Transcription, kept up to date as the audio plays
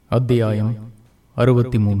அத்தியாயம்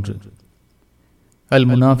 63. அல்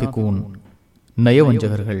முனாஃபிகூன்,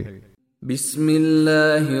 நயவஞ்சகர்கள்.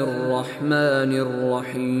 பிஸ்மில்லாஹிர் ரஹ்மானிர்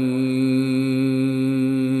ரஹீம்.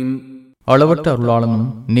 அளவற்ற அருளாளனும்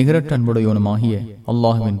நிகரற்ற அன்புடையோனுமாகிய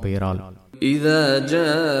அல்லாஹ்வின் பெயரால். إذا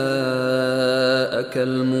جاءك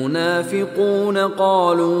المنافقون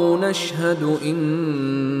قالوا نشهد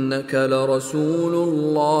إنك لرسول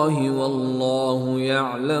الله والله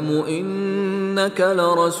يعلم إنك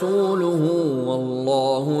لرسوله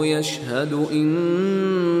والله يشهد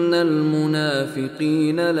إن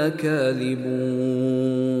المنافقين لكاذبون.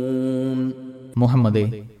 முஹம்மதே,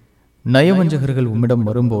 நயவஞ்சகர்கள் உம்மிடம்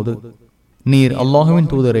வரும்போது நீர் அல்லாஹுவின்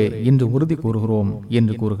தூதரே என்று உறுதி கூறுகிறோம்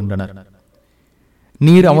என்று கூறுகின்றனர்.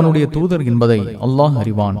 நீர் அவனுடைய தூதர் என்பதை அல்லாஹ்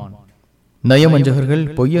அறிவான். நயவஞ்சகர்கள்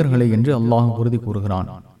பொய்யர்களே என்று அல்லாஹ் உறுதி கூறுகிறான்.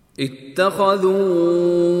 இத்தகது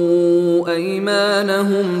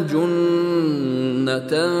ஐமானஹும்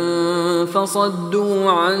ஜுன்னதன் ஃபஸது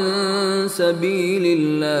அன்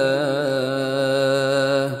சபீலில்லாஹ்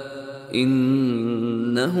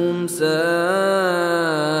இன்னஹும்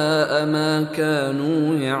சாஅ மா கானூ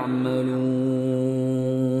யஅமலூன்.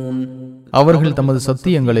 அவர்கள் தமது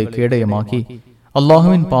சத்தியங்களை கேடயமாக்கி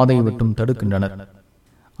அல்லாஹ்வின் பாதையை விட்டும் தடுக்கின்றனர்.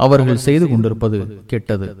 அவர்கள் செய்து கொண்டிருப்பது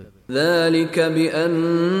கெட்டது. ذلك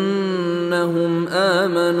بأنهم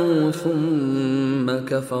آمنوا ثم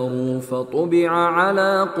كفروا فطبع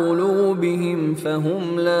على قلوبهم فهم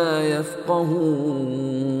لا يفقهون.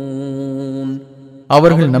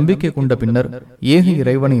 அவர்கள் நம்பிக்கை கொண்ட பின்னர் ஏக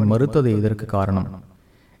இறைவனை மறுத்ததே இதற்கு காரணம்.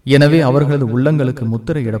 எனவே அவர்களது உள்ளங்களுக்கு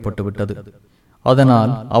முத்திரையிடப்பட்டு விட்டது.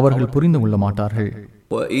 அதனால் அவர்கள் புரிந்து கொள்ள மாட்டார்கள்.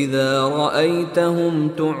 وَإِذَا رَأَيْتَهُمْ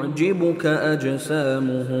تُعْجِبُكَ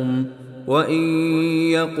أَجْسَامُهُمْ وَإِنْ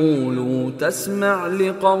يَقُولُوا تَسْمَعْ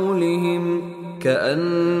لِقَوْلِهِمْ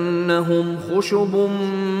كَأَنَّهُمْ خُشُبٌ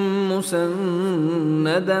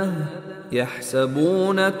مُّسَنَّدَةٌ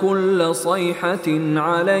يَحْسَبُونَ كُلَّ صَيْحَةٍ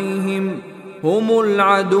عَلَيْهِمْ هُمُ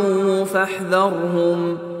الْعَدُوُّ فَاحْذَرْهُمْ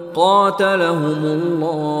قَاتَلَهُمُ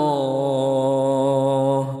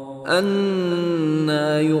اللَّهُ أَنَّى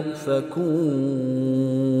يُؤْفَكُونَ.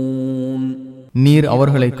 நீர்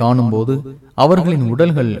அவர்களை காணும்போது அவர்களின்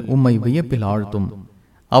உடல்கள் உம்மை வியப்பில் ஆழ்த்தும்.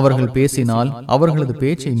 அவர்கள் பேசினால் அவர்களது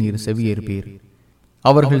பேச்சை நீர் செவியேற்பீர்.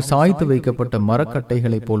 அவர்கள் சாய்த்து வைக்கப்பட்ட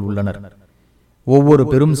மரக்கட்டைகளைப் போல் உள்ளனர். ஒவ்வொரு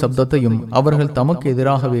பெரும் சப்தத்தையும் அவர்கள் தமக்கு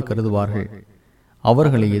எதிராகவே கருதுவார்கள்.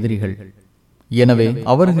 அவர்களை எதிரிகள். எனவே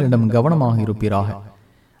அவர்களிடம் கவனமாக இருப்பீராக.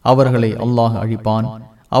 அவர்களை அல்லாஹ் அழிப்பான்.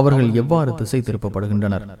 அவர்கள் எவ்வாறு திசை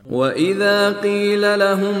திருப்பப்படுகின்றனர். وَإِذَا قِيلَ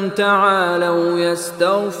لَهُمْ تَعَالَوْا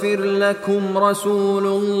يَسْتَغْفِرْ لَكُمْ رَسُولُ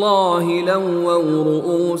اللَّهِ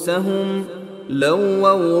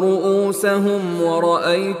لَوَّوْا رُؤُوسَهُمْ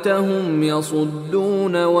وَرَأَيْتَهُمْ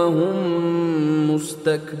يَصُدُّونَ وَهُمْ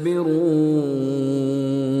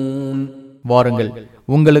مُسْتَكْبِرُونَ. வாருங்கள்,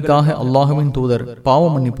 உங்களுக்காக அல்லாஹ்வின் தூதர் பாவ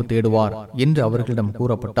மன்னிப்பு தேடுவார் என்று அவர்களிடம்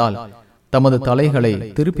கூறப்பட்டால் தமது தலைகளை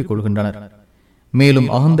திருப்பிக் கொள்கின்றனர். மேலும்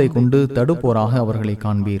அகந்தை கொண்டு தடுப்போராக அவர்களை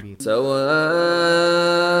காண்பீர். சவாஉன்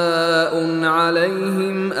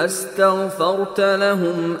அலைஹிம் அஸ்தக்ஃபர்த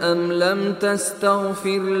லஹும் அம் லம்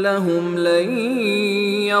தஸ்தக்ஃபிர் லஹும் லன்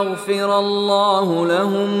யக்ஃபிரல்லாஹு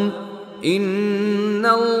லஹும்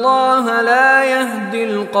இன்னல்லாஹ லா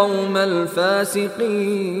யஹ்தில் கௌமல் ஃபாஸிகீன்.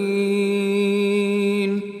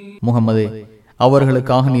 முஹம்மதே,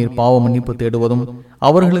 அவர்களுக்காக நீர் பாவ மன்னிப்பு தேடுவதும்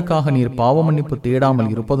அவர்களுக்காக நீர் பாவ மன்னிப்பு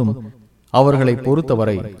தேடாமல் இருப்பதும் அவர்களை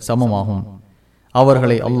பொறுத்தவரை சமமாகும்.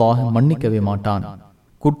 அவர்களை அல்லாஹ் மன்னிக்கவே மாட்டான்.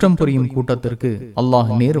 குற்றம் புரியும் கூட்டத்திற்கு அல்லாஹ்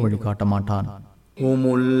நேர் வழி காட்ட மாட்டான். هم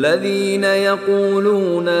الذين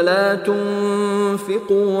يقولون لا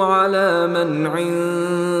تنفقوا على من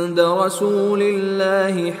عند رسول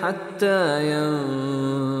الله حتى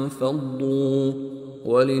ينفضوا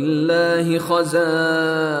وَلِلَّهِ خَزَائِنُ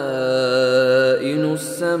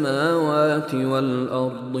السَّمَاوَاتِ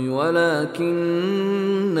وَالْأَرْضِ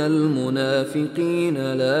وَلَكِنَّ الْمُنَافِقِينَ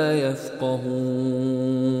لَا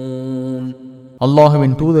يَفْقَهُونَ.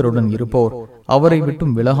 அல்லாஹ்வின் தூதருடன் இருப்போர் அவரை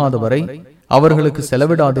விட்டும் விலகாத வரை அவர்களுக்கு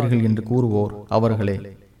செலவிடாதீர்கள் என்று கூறுவோர் அவர்களே.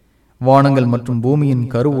 வானங்கள் மற்றும் பூமியின்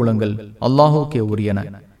கருவூலங்கள் அல்லாஹுக்கே உரியன.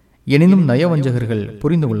 எனினும் நயவஞ்சகர்கள்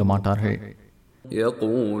புரிந்து கொள்ள மாட்டார்கள்.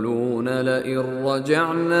 يقولون لئن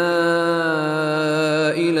رجعنا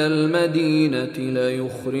إلى المدينة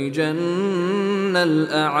ليخرجن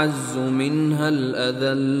الأعز منها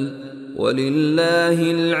الأذل ولله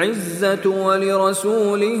العزة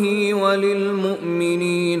ولرسوله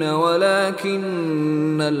وللمؤمنين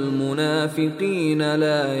ولكن المنافقين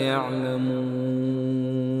لا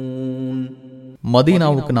يعلمون.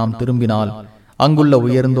 மதீனாவுக்கு நாம் திரும்பினால் அங்குள்ள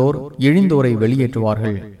உயர்ந்தோர் இழிந்தோரை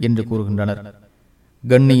வெளியேற்றுவார்கள் என்று கூறுகின்றனர்.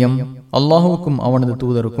 கண்ணியம் அல்லாஹுவுக்கும் அவனது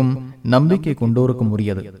தூதருக்கும் நம்பிக்கை கொண்டோருக்கும்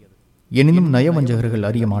உரியது. எனினும் நயவஞ்சகர்கள்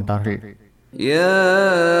அறிய மாட்டார்கள். يا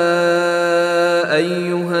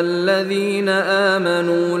أيها الذين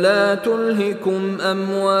آمنوا لا تلهكم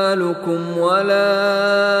أموالكم ولا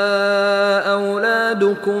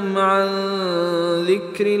أولادكم عن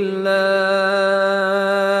ذكر الله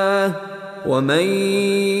ومن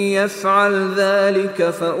يفعل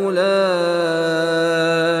ذلك فأولئك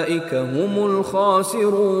هم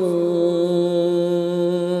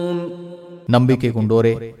الخاسرون. நம்பிக்கை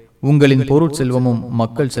கொண்டோரே, உங்களின் பொருட் செல்வமும்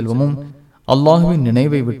மக்கள் செல்வமும் அல்லாஹுவின்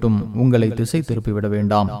நினைவை விட்டும் உங்களை திசை திருப்பிவிட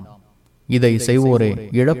வேண்டாம். இதை செய்வோரே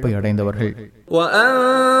இழப்பை அடைந்தவர்கள்.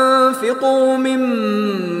 وَأَنفِقُوا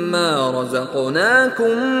مِمَّا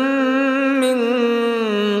رَزَقْنَاكُم مِّن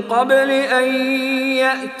قَبْلِ أَن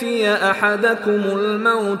يَأْتِيَ أَحَدَكُمُ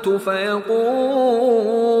الْمَوْتُ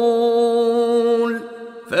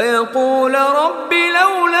فيقول رَبِّ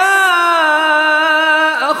لَوْلَا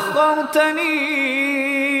أَخَّرْتَنِي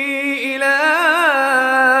إِلَى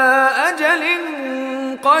أَجَلٍ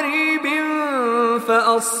قَرِيبٍ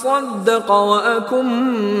فَأَصَّدَّقَ وَأَكُن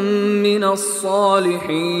مِّنَ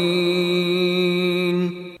الصَّالِحِينَ.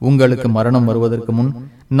 உங்களுக்கு மரணம் வருவதற்கு முன்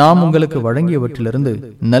நாம் உங்களுக்கு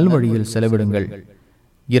வழங்கியவற்றிலிருந்து நல்வழியில் செலவிடுங்கள்.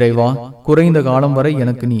 இறைவா, குறைந்த காலம் வரை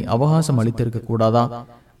எனக்கு நீ அவகாசம் அளித்திருக்க கூடாதா?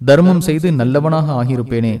 தர்மம் செய்து நல்லவனாக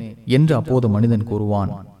ஆகியிருப்பேனே என்று அப்போது மனிதன் கூறுவான்.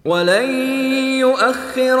 وَلَن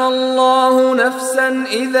يُؤَخِّرَ اللَّهُ نَفْسًا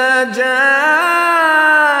إِذَا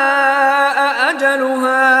جَاءَ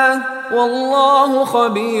أَجَلُهَا وَاللَّهُ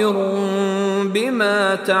خَبِيرٌ بِمَا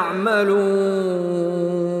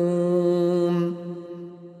تَعْمَلُونَ.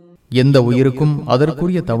 எந்த உயிருக்கும்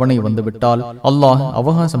அதற்குரிய தவணை வந்துவிட்டால் அல்லாஹ்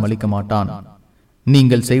அவகாசம் அளிக்க மாட்டான்.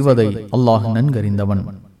 நீங்கள் செய்வதை அல்லாஹ்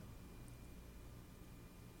நன்கறிந்தவன்.